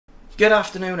Good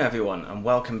afternoon everyone and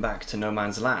welcome back to No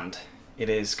Man's Land. It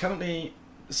is currently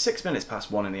 6 minutes past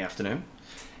 1 in the afternoon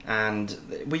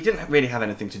and we didn't really have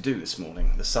anything to do this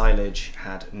morning. The silage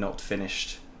had not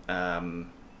finished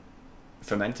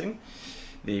fermenting.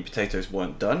 The potatoes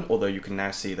weren't done, although you can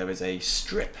now see there is a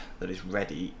strip that is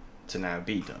ready to now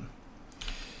be done.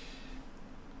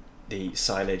 The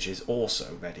silage is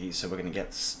also ready, so we're going to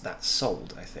get that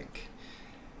sold, I think.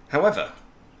 However,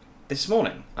 this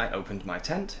morning I opened my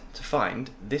tent to find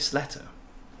this letter.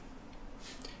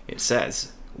 It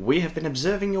says, "We have been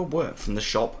observing your work from the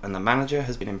shop and the manager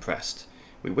has been impressed.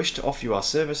 We wish to offer you our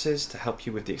services to help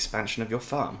you with the expansion of your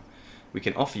farm. We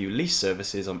can offer you lease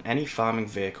services on any farming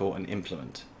vehicle and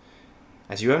implement.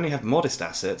 As you only have modest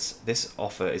assets, this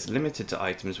offer is limited to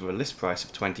items with a list price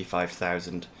of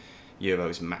 25,000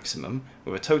 euros maximum,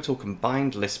 with a total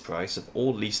combined list price of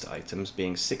all leased items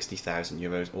being 60,000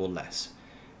 euros or less.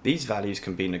 These values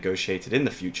can be negotiated in the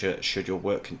future should your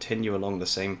work continue along the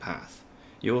same path.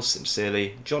 Yours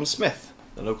sincerely, John Smith,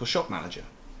 the local shop manager."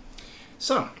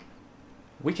 So,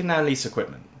 we can now lease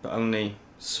equipment, but only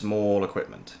small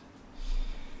equipment.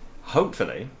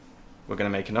 Hopefully, we're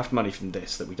going to make enough money from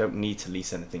this that we don't need to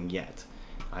lease anything yet.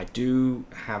 I do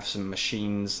have some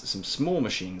machines, some small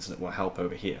machines that will help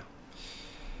over here.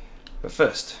 But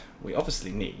first, we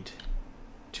obviously need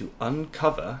to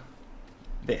uncover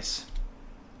this.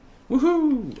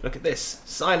 Woohoo! Look at this,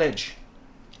 silage!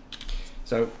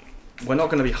 So, we're not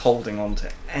going to be holding on to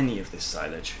any of this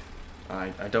silage.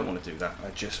 I don't want to do that. I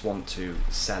just want to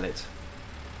sell it.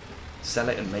 Sell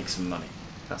it and make some money.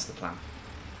 That's the plan.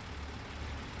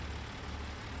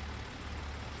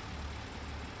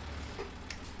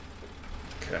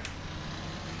 Okay.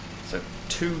 So,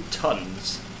 2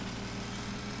 tons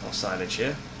of silage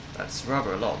here. That's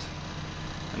rather a lot.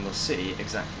 And we'll see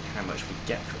exactly how much we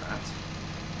get for that.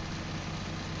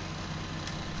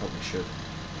 Probably should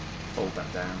fold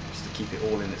that down just to keep it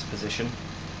all in its position.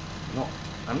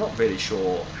 I'm not really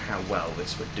sure how well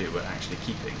this would do at actually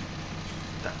keeping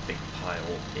that big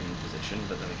pile in position,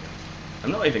 but there we go.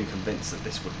 I'm not even convinced that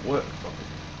this would work properly.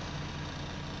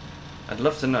 I'd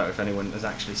love to know if anyone has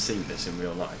actually seen this in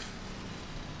real life.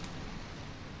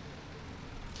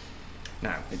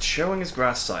 Now, it's showing as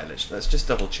grass silage. Let's just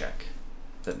double check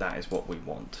that that is what we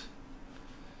want,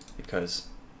 because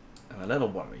I'm a little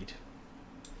worried.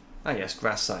 Ah yes,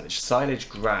 grass silage. Silage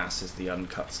grass is the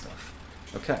uncut stuff.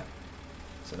 Okay,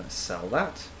 so let's sell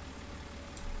that.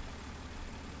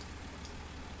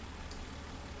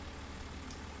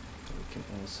 We can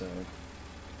also...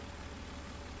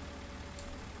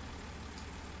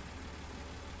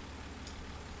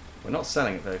 We're not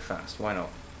selling it very fast, why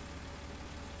not?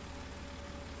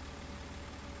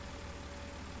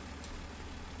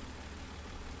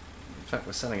 In fact,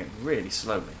 we're selling it really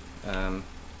slowly.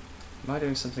 Am I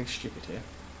doing something stupid here?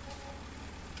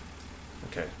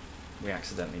 Okay, we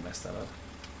accidentally messed that up.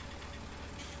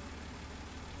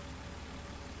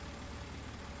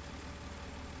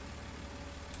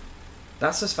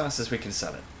 That's as fast as we can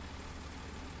sell it.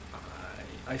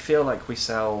 I feel like we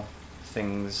sell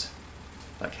things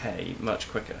like hay much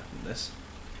quicker than this.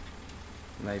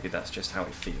 Maybe that's just how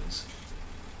it feels.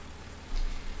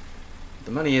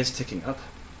 The money is ticking up.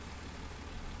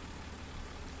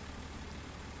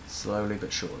 Slowly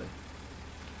but surely.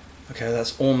 Okay,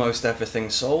 that's almost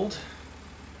everything sold.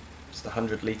 Just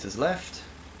 100 litres left.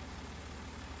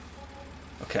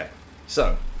 Okay,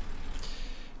 so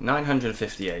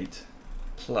 958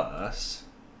 plus...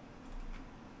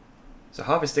 So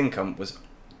harvest income was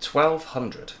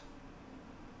 1,200.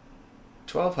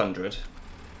 1,200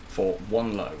 for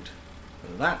 1 load.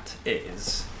 That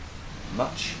is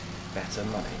much better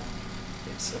money.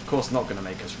 It's of course not going to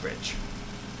make us rich,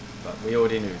 but we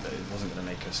already knew that it wasn't going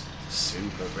to make us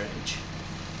super rich.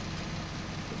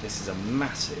 But this is a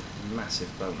massive, massive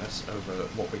bonus over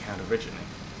what we had originally.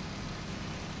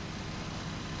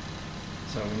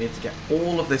 So we need to get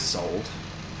all of this sold.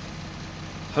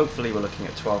 Hopefully we're looking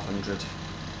at 1,200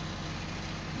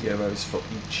 euros for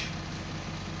each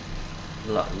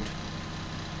load.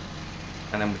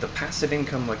 And then with the passive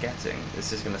income we're getting,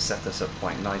 this is going to set us up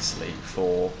quite nicely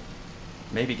for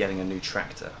maybe getting a new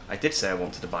tractor. I did say I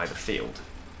wanted to buy the field,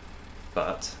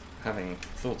 but having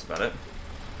thought about it,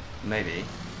 maybe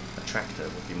a tractor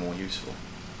would be more useful.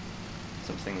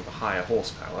 Something with a higher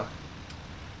horsepower,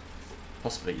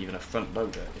 possibly even a front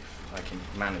loader if I can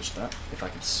manage that, if I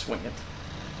can swing it.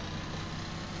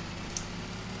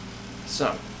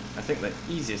 So, I think the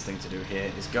easiest thing to do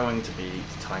here is going to be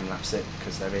to time-lapse it,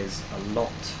 because there is a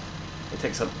lot, it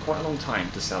takes up quite a long time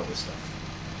to sell this stuff.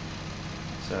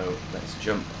 So let's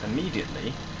jump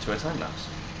immediately to a time-lapse.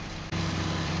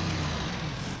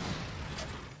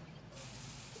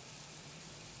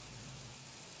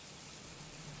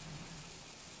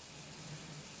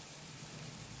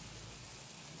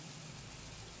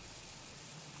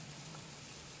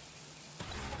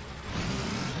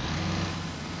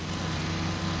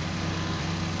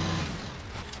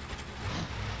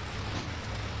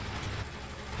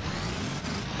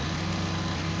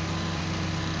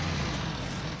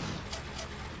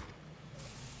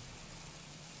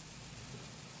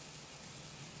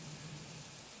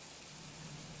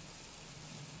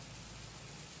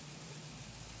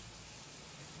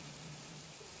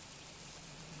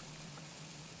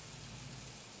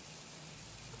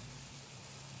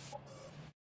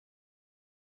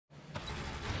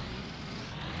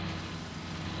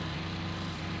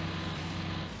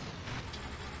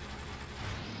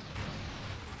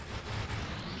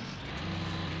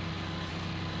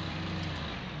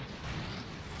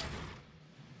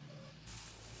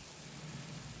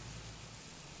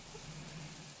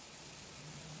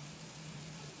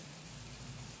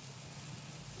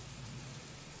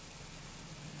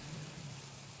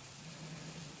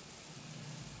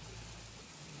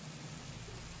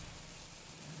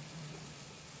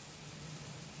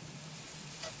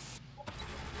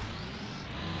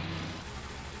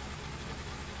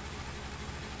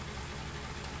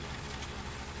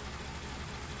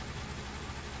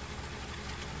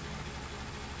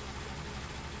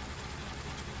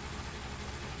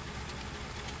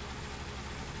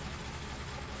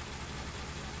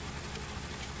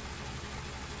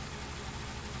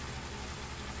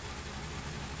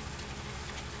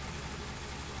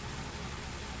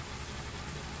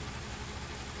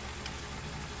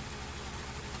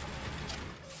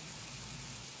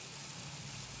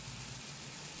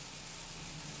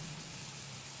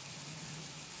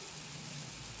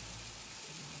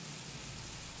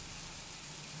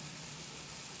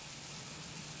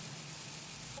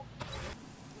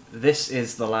 this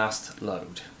is the last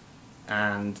load,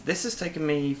 and this has taken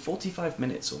me 45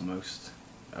 minutes almost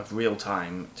of real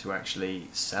time to actually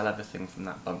sell everything from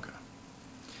that bunker.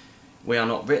 We are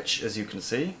not rich, as you can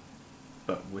see,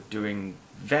 but we're doing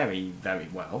very, very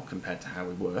well compared to how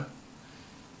we were.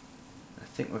 I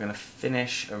think we're going to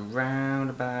finish around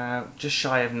about just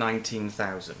shy of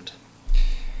 19,000.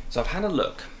 So I've had a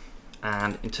look,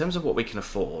 and in terms of what we can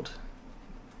afford,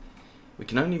 we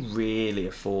can only really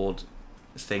afford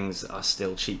things that are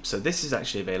still cheap. So this is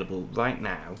actually available right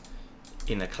now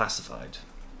in a classified.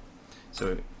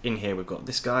 So in here we've got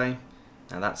this guy.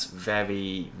 Now that's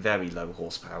very, very low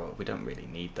horsepower. We don't really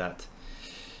need that.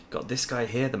 Got this guy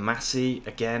here, the Massey.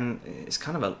 Again, it's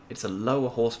kind of it's a lower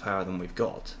horsepower than we've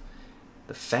got.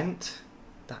 The Fent,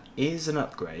 that is an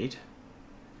upgrade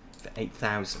for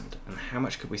 8,000. And how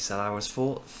much could we sell ours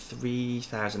for?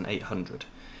 3,800.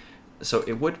 So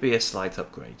it would be a slight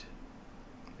upgrade,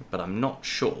 but I'm not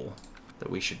sure that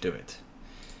we should do it.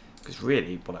 Because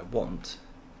really what I want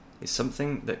is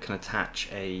something that can attach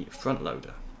a front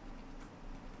loader.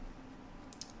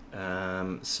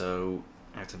 So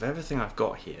out of everything I've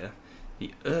got here,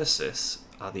 the Ursus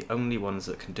are the only ones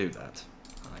that can do that,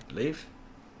 I believe.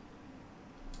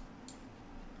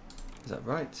 Is that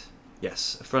right?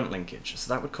 Yes, a front linkage.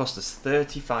 So that would cost us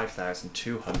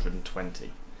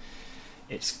 35,220.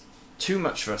 It's too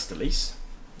much for us to lease.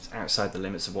 It's outside the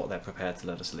limits of what they're prepared to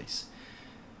let us lease.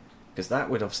 Because that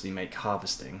would obviously make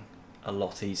harvesting a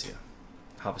lot easier.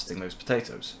 Harvesting those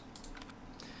potatoes.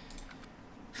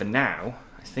 For now,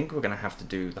 I think we're going to have to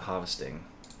do the harvesting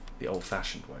the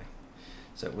old-fashioned way.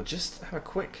 So we'll just have a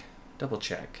quick double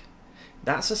check.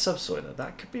 That's a subsoiler.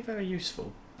 That could be very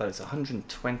useful, but it's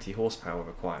 120 horsepower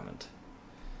requirement.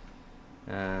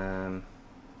 No,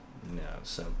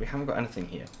 so we haven't got anything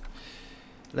here.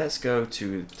 Let's go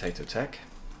to Potato Tech.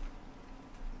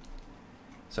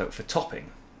 So for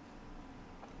topping,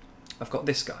 I've got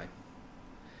this guy.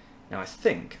 Now I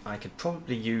think I could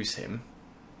probably use him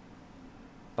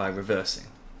by reversing.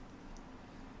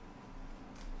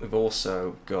 We've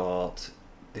also got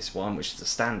this one, which is the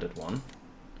standard one.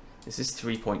 This is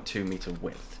 3.2 meter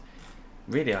width.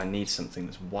 Really, I need something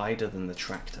that's wider than the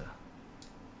tractor.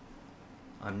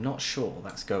 I'm not sure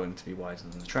that's going to be wider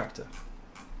than the tractor.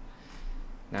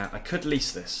 Now, I could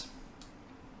lease this.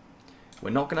 We're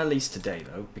not going to lease today,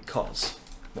 though, because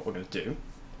what we're going to do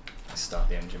is start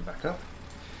the engine back up.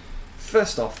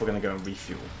 First off, we're going to go and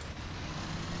refuel.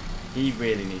 He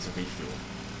really needs a refuel.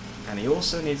 And he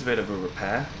also needs a bit of a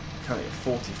repair, currently at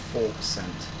 44%.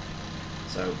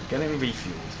 So get him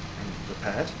refueled and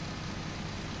repaired.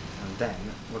 And then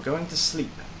we're going to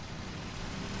sleep.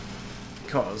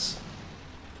 Because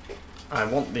I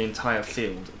want the entire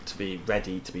field to be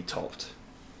ready to be topped.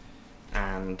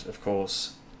 And of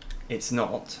course, it's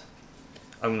not.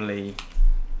 Only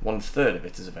 1/3 of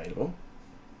it is available.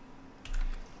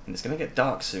 And it's going to get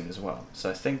dark soon as well. So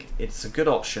I think it's a good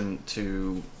option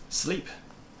to sleep.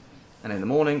 And in the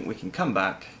morning we can come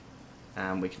back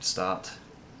and we can start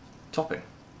topping.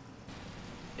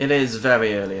 It is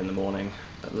very early in the morning,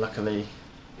 but luckily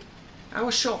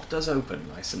our shop does open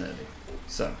nice and early.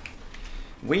 So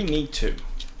we need to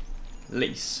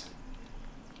lease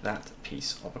that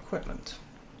piece of equipment.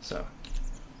 So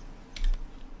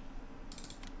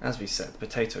as we said,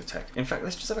 Potato Tech. In fact,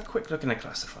 let's just have a quick look in the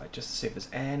classified just to see if there's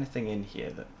anything in here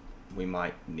that we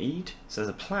might need. So there's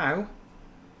a plough.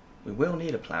 We will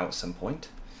need a plough at some point.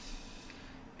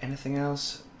 Anything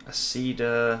else? A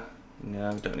seeder?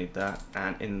 No, don't need that.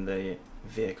 And in the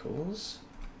vehicles,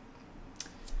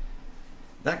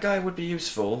 that guy would be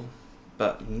useful,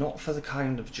 but not for the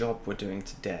kind of job we're doing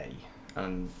today.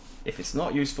 And if it's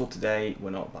not useful today,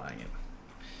 we're not buying it.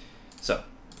 So,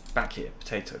 back here,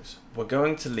 potatoes. We're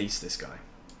going to lease this guy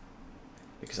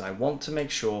because I want to make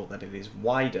sure that it is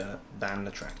wider than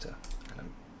the tractor. And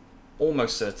I'm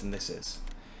almost certain this is.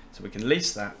 So we can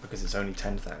lease that because it's only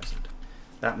 10,000.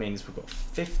 That means we've got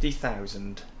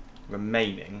 50,000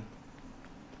 remaining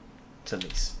to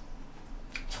lease.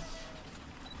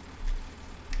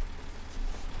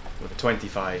 With a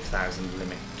 25,000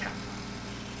 limit cap.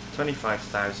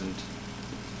 25,000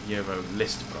 euro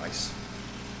list price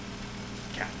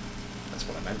cap. That's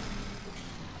what I meant.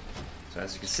 So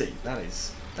as you can see, that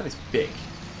is big.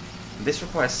 And this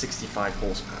requires 65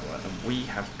 horsepower, and we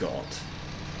have got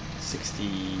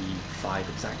 65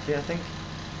 exactly, I think.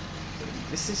 So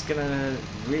this is gonna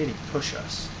really push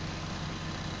us,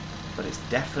 but it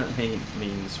definitely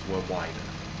means we're wider,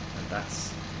 and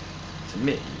that's, to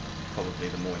me, probably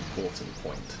the more important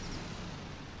point.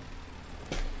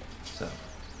 So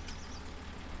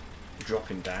drop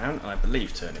him down, and I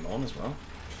believe turn him on as well.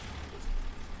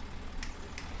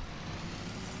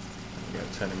 go,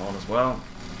 turn him on as well.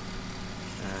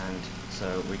 And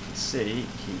so we can see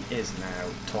he is now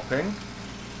topping.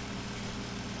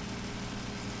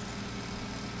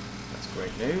 That's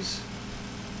great news.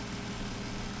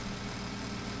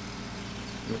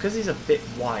 And because he's a bit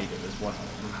wider as well,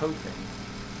 I'm hoping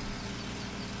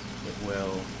it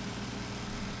will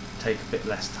take a bit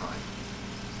less time.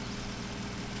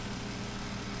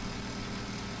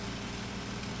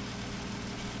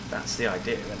 That's the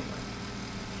idea anyway.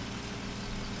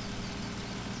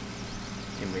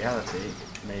 In reality,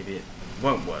 maybe it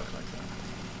won't work like that.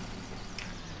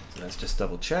 So let's just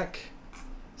double check.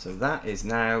 So that is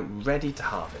now ready to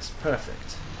harvest.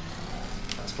 Perfect.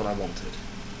 That's what I wanted.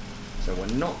 So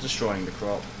we're not destroying the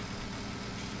crop.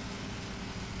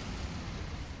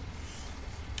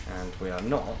 And we are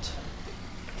not...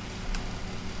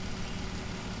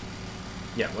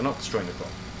 Yeah, we're not destroying the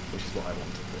crop, which is what I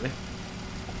wanted, really.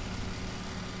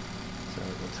 So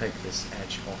we'll take this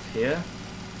edge off here.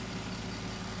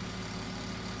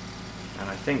 And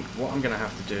I think what I'm going to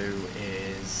have to do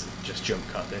is just jump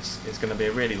cut this. It's going to be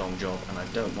a really long job, and I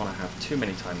don't want to have too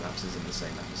many time lapses in the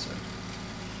same episode.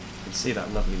 You can see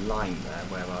that lovely line there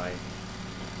where I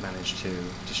managed to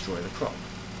destroy the crop.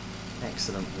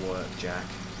 Excellent work, Jack.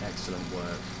 Excellent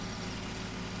work.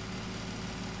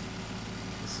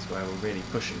 This is where we're really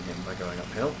pushing him by going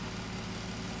uphill.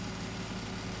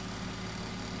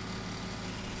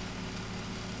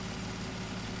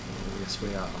 Oh, yes,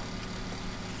 we are.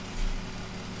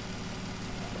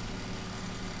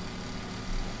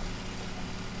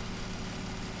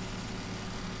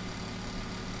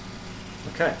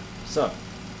 Okay, so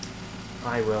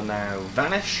I will now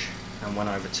vanish, and when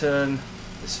I return,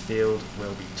 this field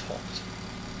will be topped.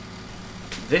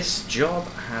 This job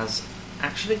has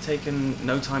actually taken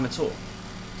no time at all,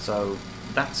 so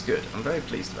that's good. I'm very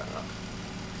pleased about that.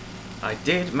 I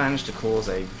did manage to cause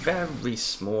a very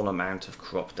small amount of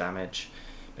crop damage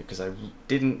because I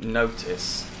didn't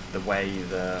notice the way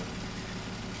the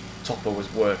topper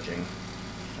was working.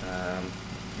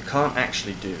 You can't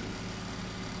actually do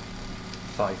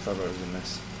 5 furrows in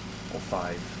this, or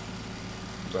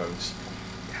 5 rows.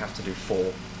 You have to do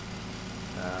 4.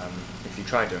 If you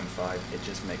try doing 5, it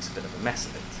just makes a bit of a mess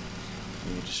of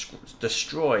it. You just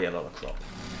destroy a lot of crop.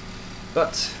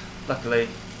 But luckily,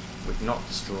 we've not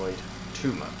destroyed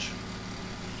too much.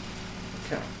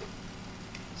 Okay,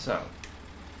 so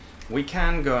we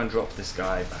can go and drop this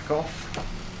guy back off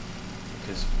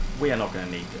because we are not going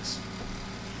to need this.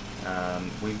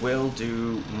 We will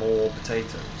do more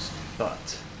potatoes,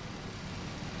 but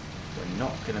we're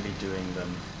not going to be doing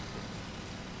them.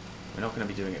 We're not going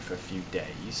to be doing it for a few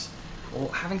days. Or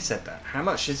having said that, how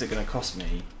much is it going to cost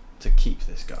me to keep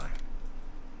this guy?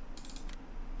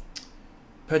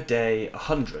 Per day,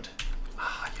 100.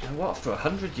 You know what? For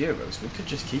 100 euros, we could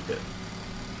just keep it.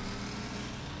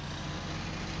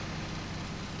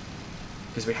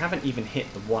 Because we haven't even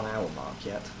hit the 1 hour mark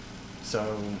yet.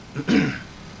 So,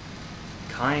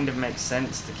 kind of makes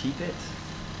sense to keep it.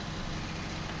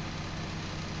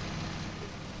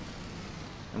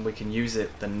 And we can use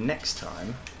it the next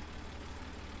time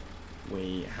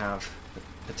we have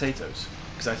potatoes.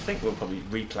 Because I think we'll probably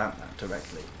replant that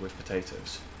directly with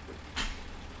potatoes.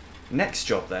 Next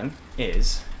job then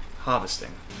is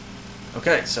harvesting.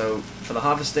 Okay, so for the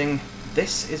harvesting,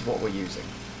 this is what we're using.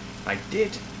 I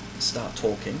did start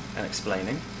talking and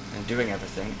explaining and doing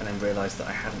everything and then realised that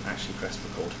I hadn't actually pressed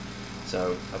record.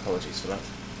 So apologies for that.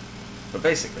 But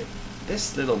basically,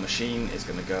 this little machine is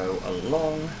going to go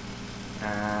along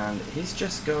and he's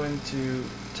just going to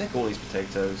take all these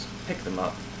potatoes, pick them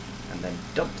up, and then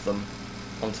dump them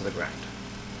onto the ground.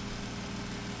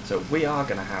 So we are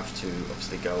going to have to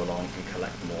obviously go along and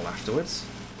collect them all afterwards.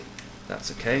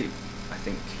 That's okay. I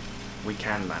think we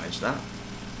can manage that.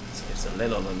 It's a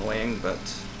little annoying, but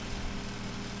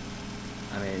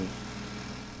I mean,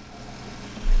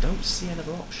 I don't see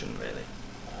another option really.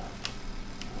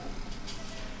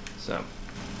 So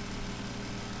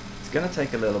it's going to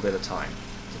take a little bit of time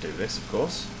to do this, of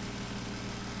course.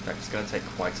 In fact, it's going to take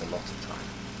quite a lot of time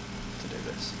to do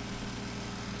this.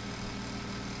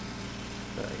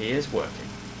 But he is working,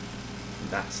 and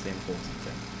that's the important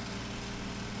thing.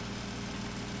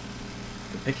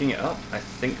 For picking it up, I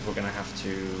think we're going to have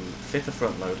to fit a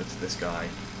front loader to this guy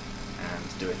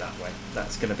and do it that way.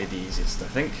 That's going to be the easiest, I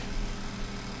think.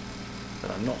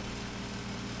 But I'm not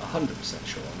 100%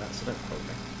 sure on that, so don't quote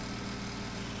me.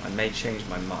 I may change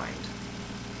my mind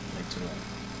later on.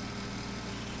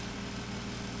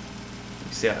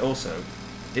 You see, I also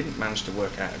didn't manage to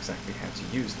work out exactly how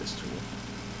to use this tool.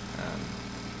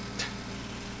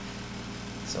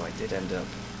 So I did end up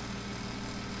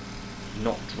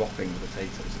not dropping the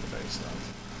potatoes at the very start.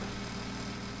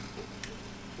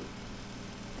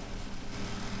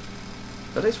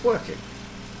 But it's working.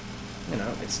 You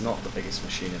know, it's not the biggest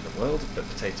machine in the world, but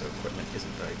potato equipment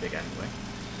isn't very big anyway.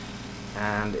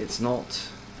 And it's not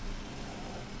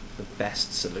the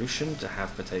best solution to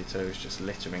have potatoes just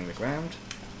littering the ground.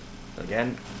 But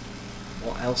again,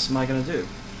 what else am I going to do?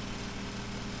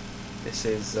 This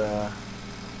is the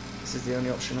only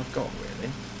option I've got,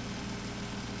 really.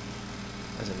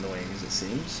 As annoying as it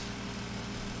seems.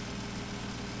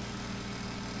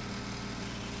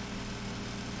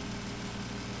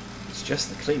 It's just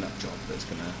the cleanup job that's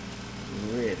going to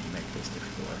really make this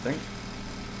difficult, I think.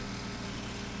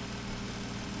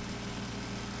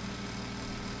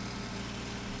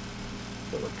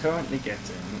 But we're currently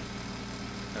getting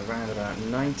around about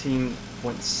 19.7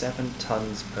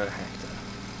 tonnes per hectare.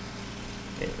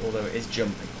 Although it is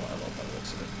jumping quite a lot by the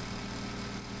looks of it.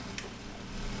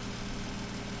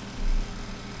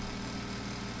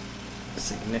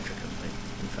 Significantly,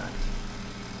 in fact.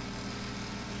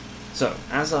 So,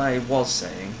 as I was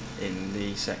saying in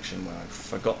the section where I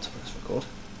forgot to press record,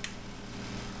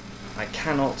 I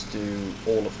cannot do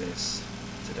all of this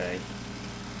today.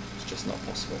 It's just not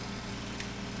possible.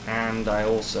 And I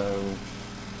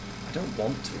don't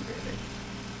want to, really.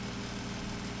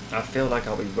 I feel like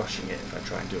I'll be rushing it if I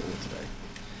try and do it all today.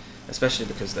 Especially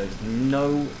because there's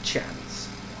no chance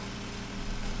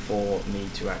for me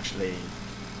to actually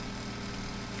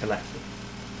collect them.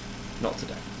 Not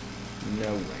today.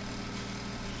 No way.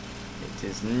 It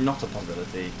is not a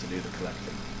possibility to do the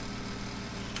collecting.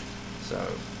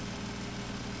 So,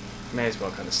 may as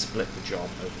well kind of split the job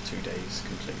over 2 days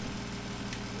completely.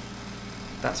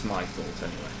 That's my thought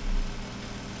anyway.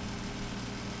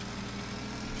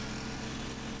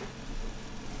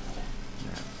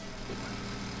 Now,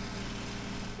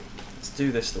 let's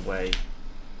do this the way it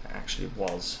actually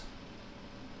was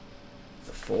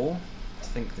before. I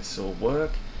think this will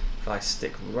work. If I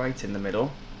stick right in the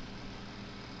middle,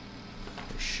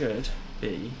 it should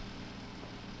be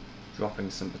dropping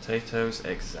some potatoes.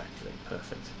 Exactly,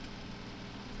 perfect.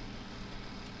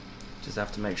 Just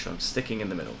have to make sure I'm sticking in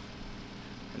the middle.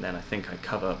 And then I think I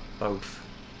cover both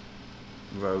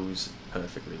rows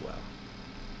perfectly well.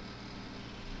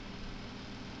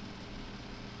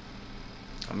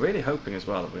 I'm really hoping as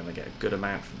well that we're going to get a good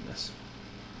amount from this.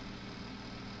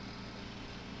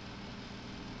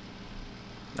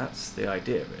 That's the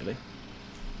idea, really.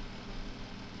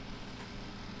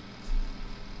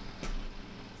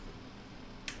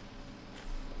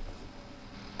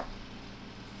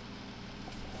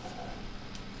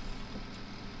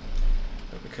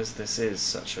 But because this is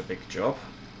such a big job,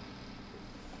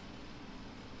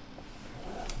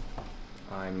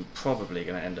 I'm probably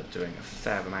going to end up doing a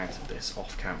fair amount of this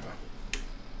off camera.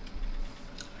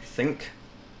 I think.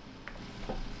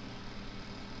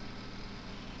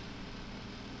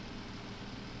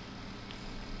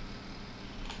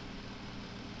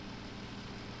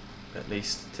 At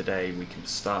least today we can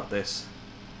start this.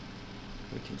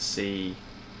 We can see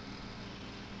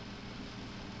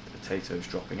the potatoes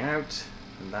dropping out,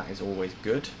 and that is always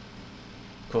good.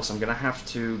 Of course, I'm going to have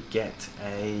to get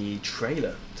a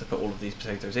trailer to put all of these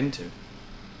potatoes into.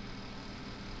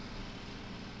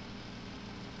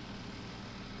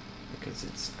 Because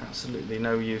it's absolutely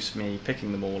no use me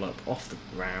picking them all up off the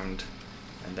ground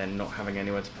and then not having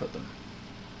anywhere to put them.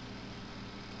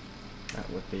 That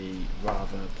would be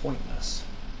rather pointless.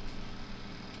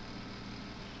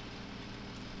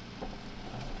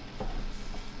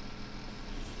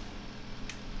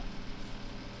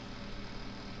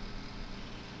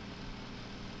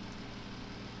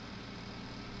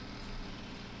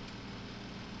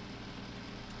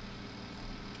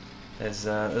 There's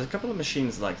a couple of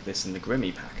machines like this in the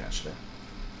Grimmy pack, actually,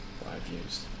 that I've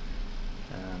used.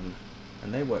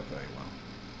 And they work very well.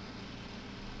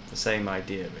 The same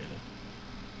idea, really.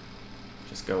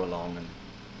 Just go along and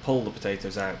pull the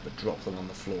potatoes out, but drop them on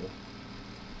the floor.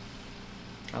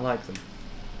 I like them.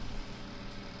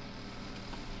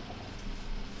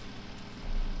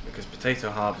 Because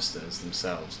potato harvesters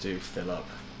themselves do fill up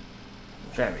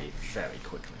very, very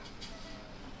quickly.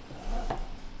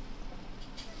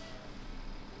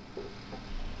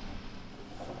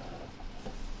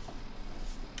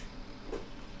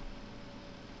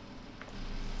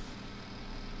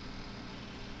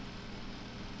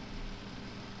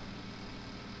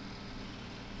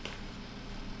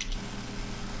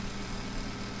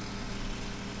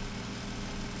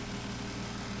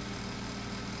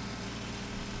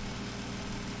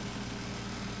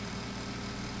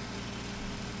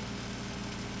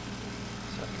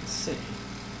 See,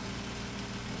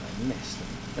 I missed a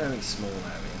very small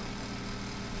area.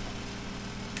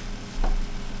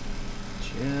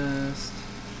 just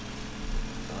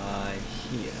by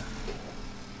here.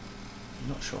 I'm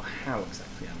not sure how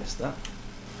exactly I missed that.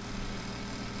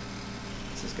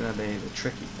 This is going to be the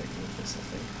tricky thing with this, I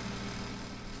think.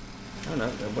 Oh no,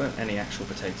 there weren't any actual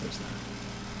potatoes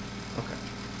there. Okay.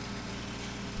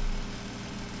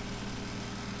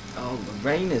 Oh, the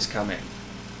rain is coming.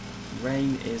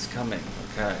 Rain is coming.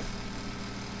 Okay.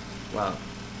 Well,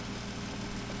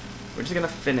 we're just going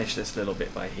to finish this little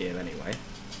bit by here anyway.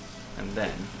 And then,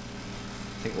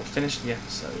 I think we'll finish the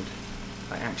episode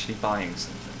by actually buying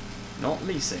something. Not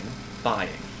leasing,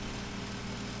 buying.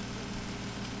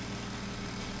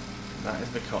 That is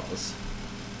because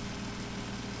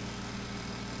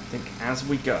I think as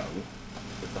we go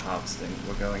with the harvesting,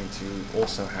 we're going to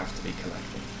also have to be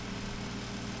collecting.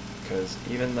 Because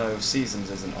even though seasons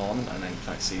isn't on, and in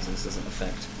fact seasons doesn't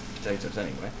affect potatoes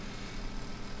anyway,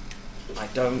 I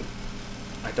don't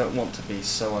want to be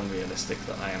so unrealistic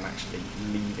that I am actually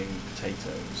leaving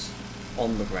potatoes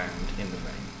on the ground in the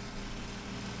rain.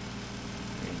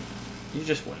 I mean, you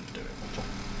just wouldn't do it, would you?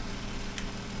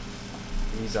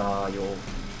 These are your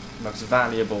most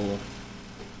valuable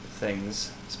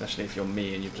things, especially if you're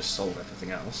me and you've just sold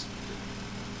everything else.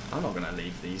 I'm not going to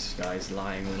leave these guys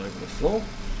lying all over the floor.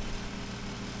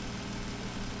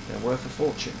 They're worth a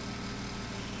fortune.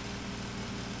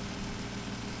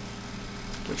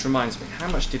 Which reminds me, how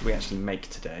much did we actually make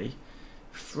today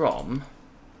from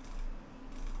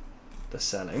the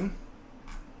selling?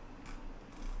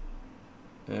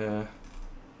 Oh,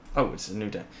 it's a new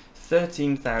day.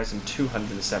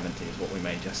 13,270 is what we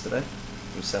made yesterday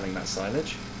from selling that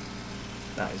silage.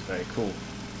 That is very cool.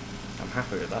 I'm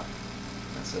happy with that.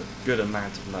 That's a good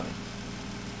amount of money.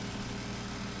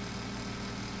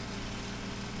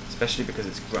 Especially because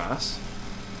it's grass.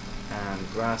 And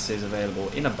grass is available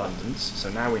in abundance, so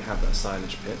now we have that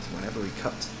silage pit. Whenever we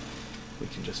cut, we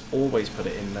can just always put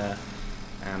it in there,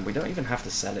 and we don't even have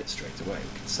to sell it straight away.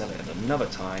 We can sell it at another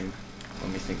time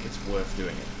when we think it's worth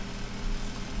doing it.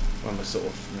 When we're sort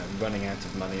of running out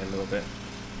of money a little bit,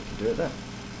 we can do it then.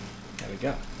 There we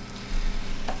go.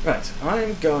 Right,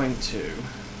 I'm going to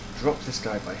drop this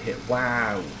guy by here.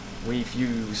 Wow, we've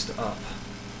used up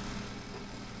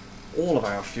all of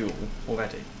our fuel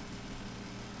already.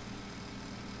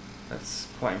 That's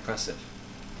quite impressive.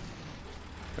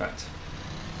 Right.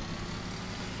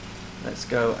 Let's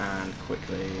go and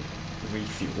quickly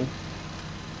refuel.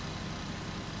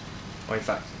 Or in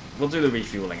fact, we'll do the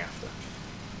refueling after.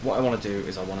 What I want to do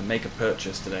is I want to make a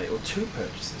purchase today, or two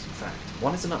purchases in fact.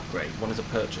 One is an upgrade, one is a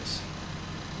purchase.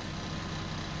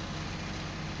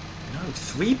 No,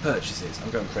 3 purchases. I'm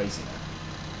going crazy now.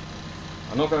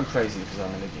 I'm not going crazy because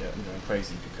I'm an idiot. I'm going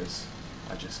crazy because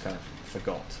I just kind of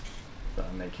forgot that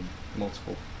I'm making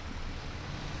multiple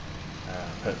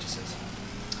purchases.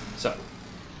 So,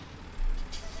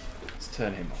 let's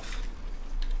turn him off.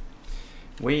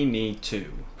 We need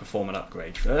to perform an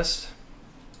upgrade first.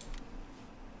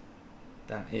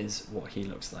 That is what he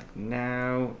looks like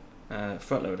now.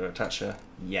 Front loader attacher,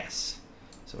 yes.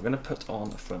 So we're going to put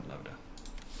on a front loader.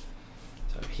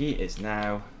 So he is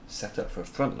now set up for a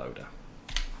front loader.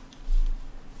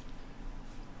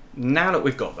 Now that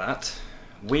we've got that,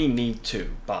 we need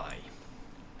to buy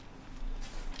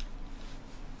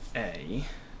a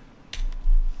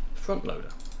front loader.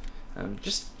 I'm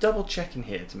just double checking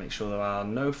here to make sure there are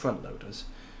no front loaders.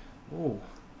 Ooh,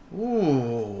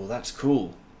 that's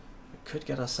cool. We could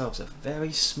get ourselves a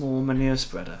very small manure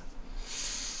spreader,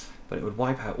 but it would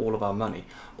wipe out all of our money.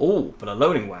 Oh, but a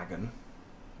loading wagon.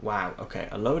 Wow, okay,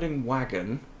 a loading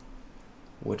wagon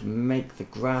would make the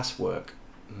grass work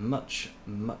much,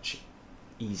 much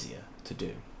easier to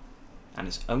do. And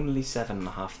it's only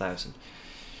 7,500.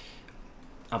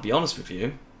 I'll be honest with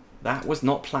you, that was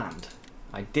not planned.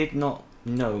 I did not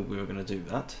know we were going to do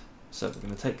that. So we're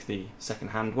going to take the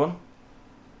second-hand one.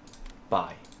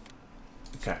 Buy.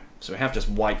 Okay, so we have just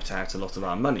wiped out a lot of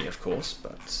our money, of course,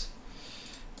 but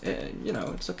you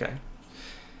know, it's okay.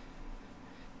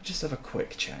 Just have a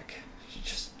quick check.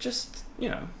 Just you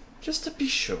know, just to be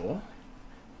sure.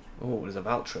 Oh, there's a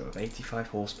Valtro of 85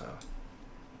 horsepower.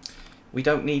 We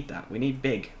don't need that. We need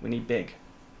big. We need big.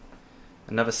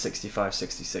 Another 65,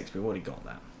 66. We've already got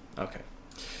that. Okay.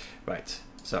 Right.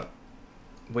 So,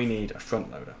 we need a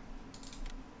front loader.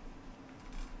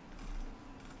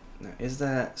 Now, is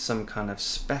there some kind of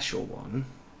special one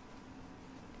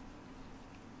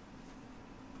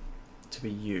to be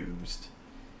used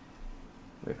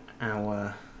with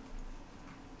our...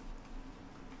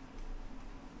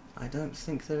 I don't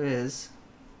think there is.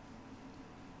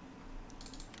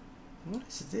 What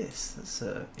is this? That's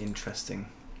an interesting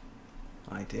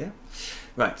idea.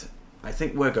 Right, I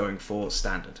think we're going for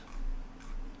standard.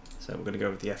 So we're going to go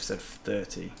with the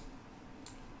FZ30.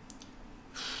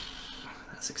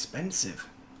 That's expensive.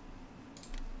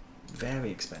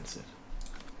 Very expensive.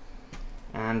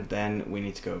 And then we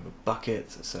need to go with a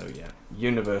bucket. So yeah,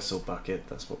 universal bucket,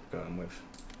 that's what we're going with.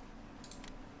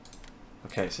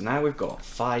 Okay, so now we've got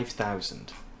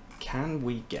 5,000. Can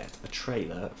we get a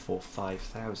trailer for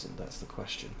 5,000? That's the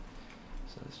question.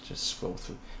 So let's just scroll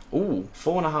through. Ooh,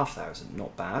 4,500,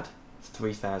 not bad.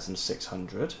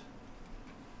 3,600.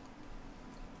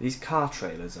 These car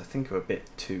trailers, I think, are a bit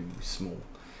too small.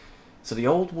 So the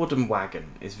old wooden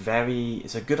wagon is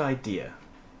it's a good idea,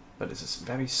 but it's a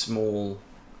very small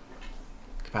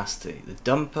capacity. The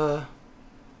dumper,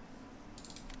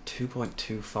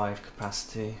 2.25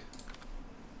 capacity,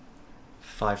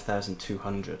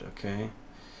 5,200, okay.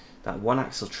 That one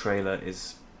axle trailer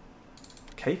is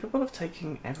capable of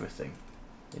taking everything,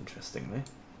 interestingly.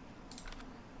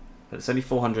 But it's only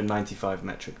 495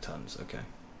 metric tons, okay.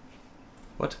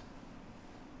 What?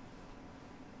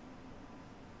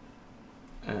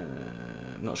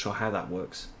 I'm not sure how that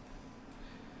works.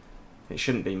 It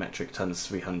shouldn't be metric tons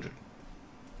 300.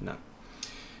 No.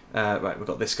 Right, we've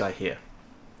got this guy here.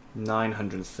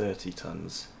 930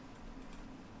 tons.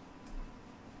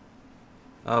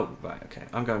 Oh, right, okay.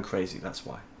 I'm going crazy, that's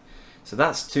why. So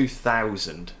that's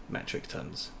 2,000 metric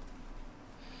tons.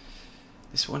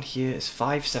 This one here is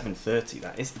 5,730.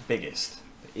 That is the biggest.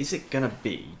 But is it going to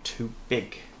be too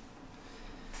big?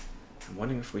 I'm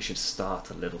wondering if we should start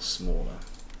a little smaller.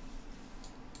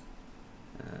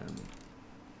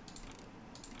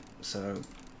 So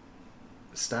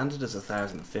standard is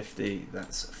 1,050.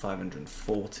 That's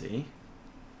 540.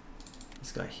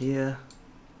 This guy here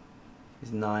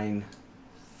is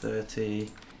 930.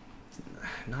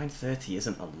 930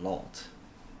 isn't a lot.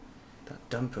 That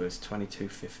dumper is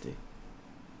 2250.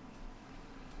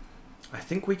 I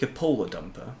think we could pull the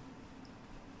dumper.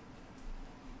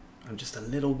 I'm just a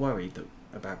little worried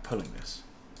about pulling this.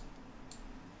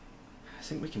 I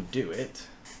think we can do it.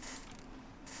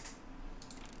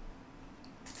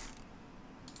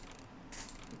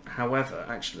 However,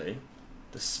 actually,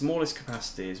 the smallest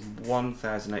capacity is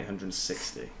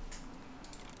 1,860.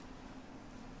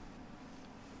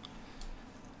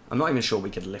 I'm not even sure we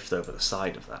could lift over the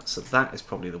side of that, so that is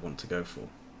probably the one to go for.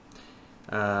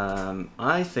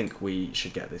 I think we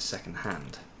should get this second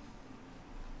hand.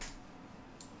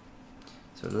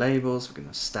 So labels, we're going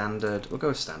to standard. We'll go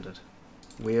with standard.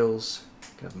 Wheels, we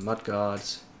can have mud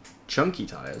guards, chunky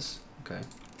tires. Okay,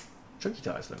 chunky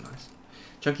tires look nice.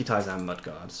 Chunky tires and mud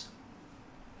guards.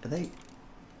 Are they?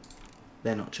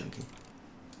 They're not chunky.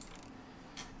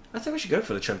 I think we should go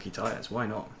for the chunky tires. Why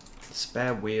not?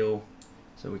 Spare wheel.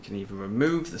 So we can either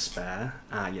remove the spare.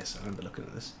 Ah, yes, I remember looking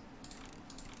at this.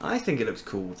 I think it looks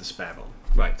cool with the spare one.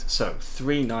 Right, so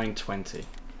 3,920.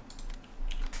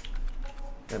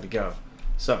 There we go.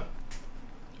 So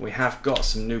we have got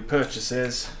some new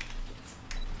purchases.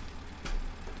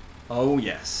 Oh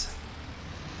yes.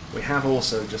 We have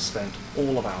also just spent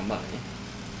all of our money,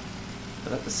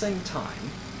 but at the same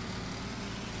time,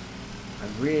 I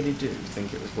really do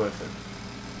think it was worth it.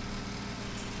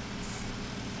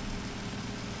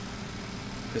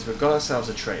 Because we've got ourselves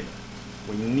a trailer.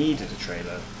 We needed a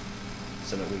trailer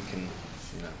so that we can,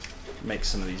 you know, make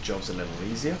some of these jobs a little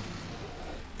easier.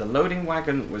 The loading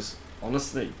wagon was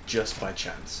honestly just by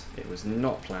chance. It was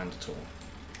not planned at all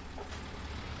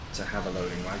to have a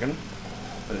loading wagon,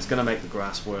 but it's going to make the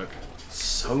grass work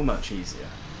so much easier.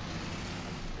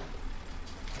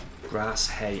 Grass,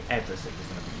 hay, everything is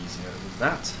going to be easier with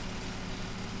that.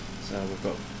 So we've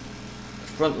got a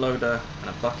front loader and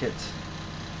a bucket.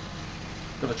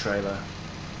 We've got a trailer.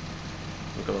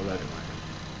 We've got a loading wagon.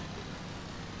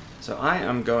 So I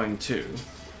am going to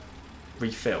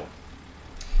refill.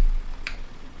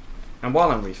 And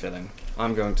while I'm refilling,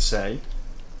 I'm going to say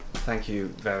thank you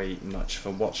very much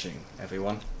for watching,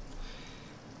 everyone.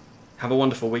 Have a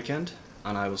wonderful weekend,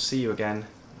 and I will see you again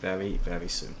very, very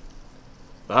soon.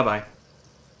 Bye-bye.